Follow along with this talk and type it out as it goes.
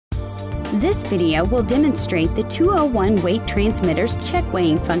This video will demonstrate the 201 Weight Transmitter's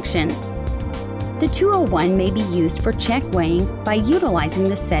checkweighing function. The 201 may be used for check weighing by utilizing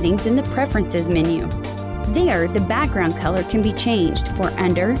the settings in the Preferences menu. There, the background color can be changed for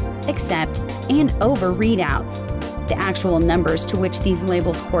under, accept, and over readouts. The actual numbers to which these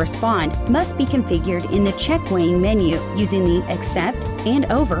labels correspond must be configured in the check weighing menu using the accept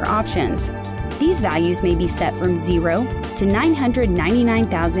and over options. These values may be set from 0 to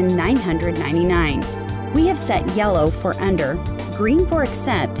 999,999. We have set yellow for under, green for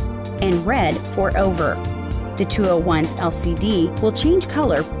accept, and red for over. The 201's LCD will change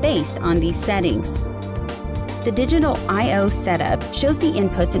color based on these settings. The digital I/O setup shows the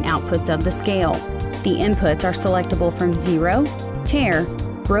inputs and outputs of the scale. The inputs are selectable from 0, tare,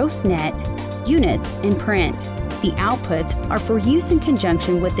 gross net, units, and print. The outputs are for use in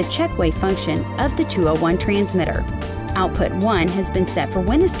conjunction with the checkweigh function of the 201 transmitter. Output 1 has been set for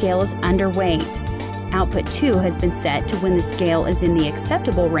when the scale is underweight. Output 2 has been set to when the scale is in the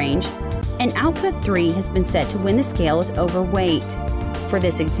acceptable range, and output 3 has been set to when the scale is overweight. For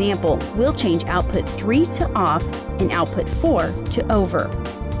this example, we'll change output 3 to off and output 4 to over.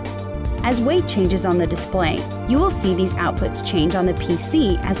 As weight changes on the display, you will see these outputs change on the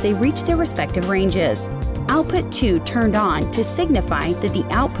PC as they reach their respective ranges. Output 2 turned on to signify that the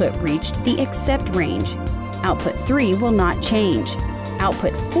output reached the accept range. Output 3 will not change.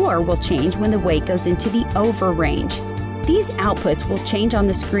 Output 4 will change when the weight goes into the over range. These outputs will change on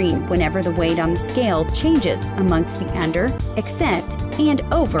the screen whenever the weight on the scale changes amongst the under, accept, and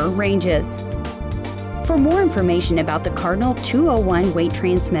over ranges. For more information about the Cardinal 201 Weight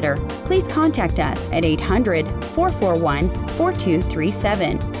Transmitter, please contact us at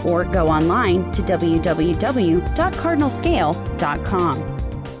 800-441-4237 or go online to www.cardinalscale.com.